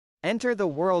Enter the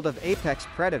world of apex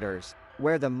predators,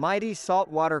 where the mighty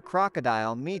saltwater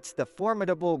crocodile meets the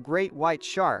formidable great white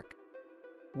shark.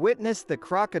 Witness the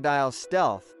crocodile's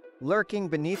stealth, lurking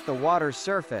beneath the water's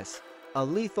surface, a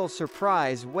lethal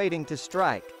surprise waiting to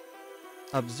strike.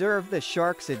 Observe the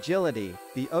shark's agility,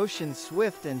 the ocean's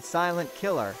swift and silent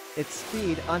killer, its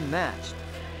speed unmatched.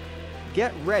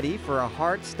 Get ready for a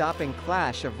heart-stopping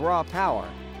clash of raw power.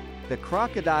 The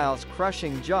crocodile's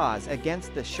crushing jaws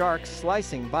against the shark's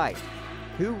slicing bite.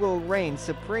 Who will reign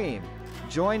supreme?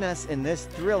 Join us in this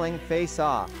thrilling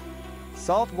face-off.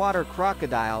 Saltwater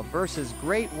crocodile versus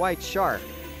great white shark.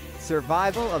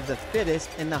 Survival of the fittest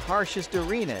in the harshest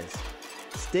arenas.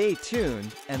 Stay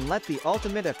tuned, and let the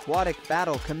ultimate aquatic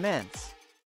battle commence.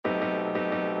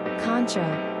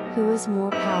 Contra, who is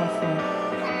more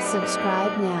powerful?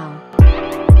 Subscribe now.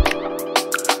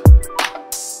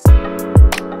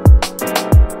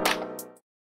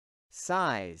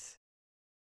 Size.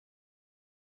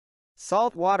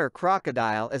 Saltwater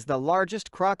crocodile is the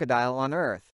largest crocodile on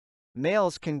Earth.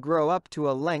 Males can grow up to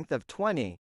a length of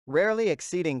 20, rarely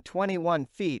exceeding 21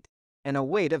 feet, and a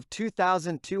weight of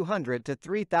 2,200 to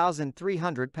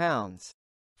 3,300 pounds.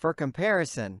 For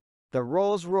comparison, the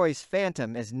Rolls-Royce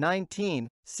Phantom is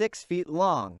 19.6 feet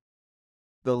long.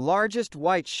 The largest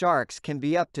white sharks can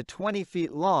be up to 20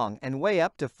 feet long and weigh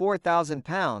up to 4,000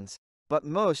 pounds, but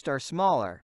most are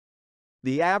smaller.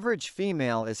 The average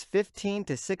female is 15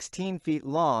 to 16 feet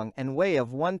long and weigh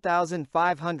of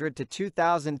 1,500 to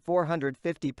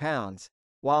 2,450 pounds,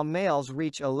 while males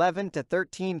reach 11 to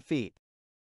 13 feet.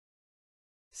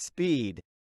 Speed.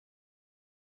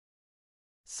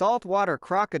 Saltwater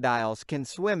crocodiles can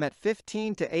swim at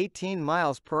 15 to 18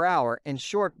 miles per hour in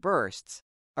short bursts,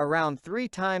 around 3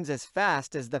 times as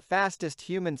fast as the fastest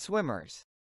human swimmers.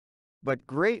 But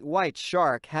great white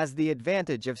shark has the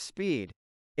advantage of speed.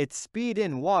 Its speed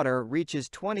in water reaches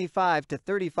 25 to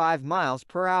 35 miles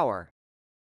per hour.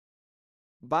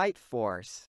 Bite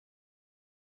force.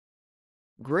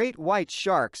 Great white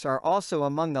sharks are also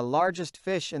among the largest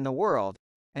fish in the world,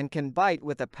 and can bite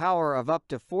with a power of up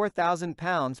to 4,000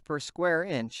 pounds per square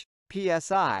inch,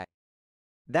 psi.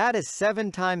 That is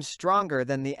 7 times stronger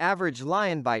than the average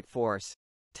lion bite force,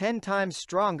 10 times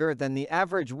stronger than the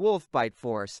average wolf bite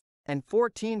force, and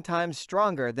 14 times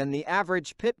stronger than the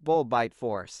average pit bull bite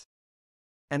force.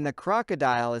 And the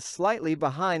crocodile is slightly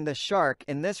behind the shark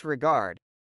in this regard.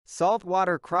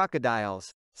 Saltwater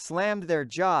crocodiles slammed their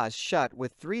jaws shut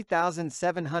with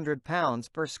 3,700 pounds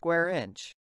per square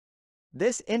inch.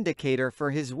 This indicator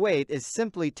for his weight is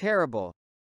simply terrible.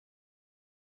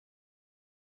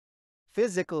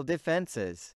 Physical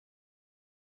defenses.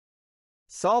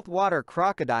 Saltwater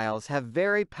crocodiles have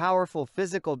very powerful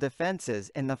physical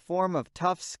defenses in the form of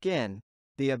tough skin,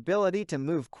 the ability to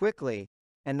move quickly,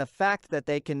 and the fact that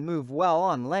they can move well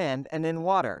on land and in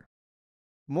water.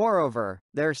 Moreover,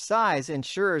 their size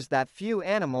ensures that few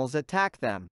animals attack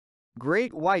them.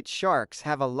 Great white sharks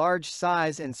have a large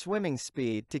size and swimming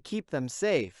speed to keep them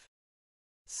safe.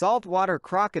 Saltwater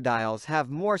crocodiles have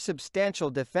more substantial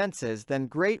defenses than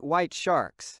great white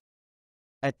sharks.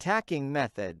 Attacking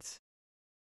methods.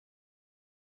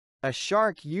 A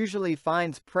shark usually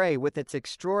finds prey with its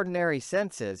extraordinary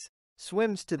senses,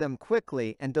 swims to them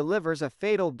quickly and delivers a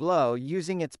fatal blow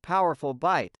using its powerful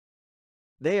bite.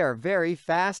 They are very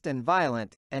fast and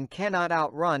violent, and cannot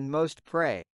outrun most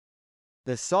prey.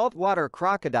 The saltwater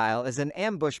crocodile is an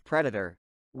ambush predator,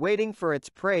 waiting for its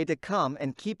prey to come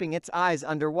and keeping its eyes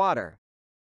underwater.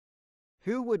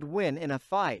 Who would win in a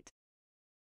fight?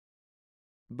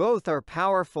 Both are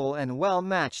powerful and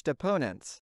well-matched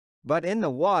opponents. But in the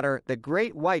water, the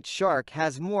great white shark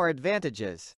has more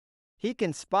advantages. He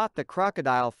can spot the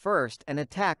crocodile first and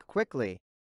attack quickly.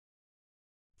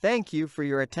 Thank you for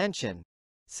your attention.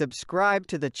 Subscribe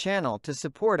to the channel to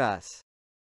support us.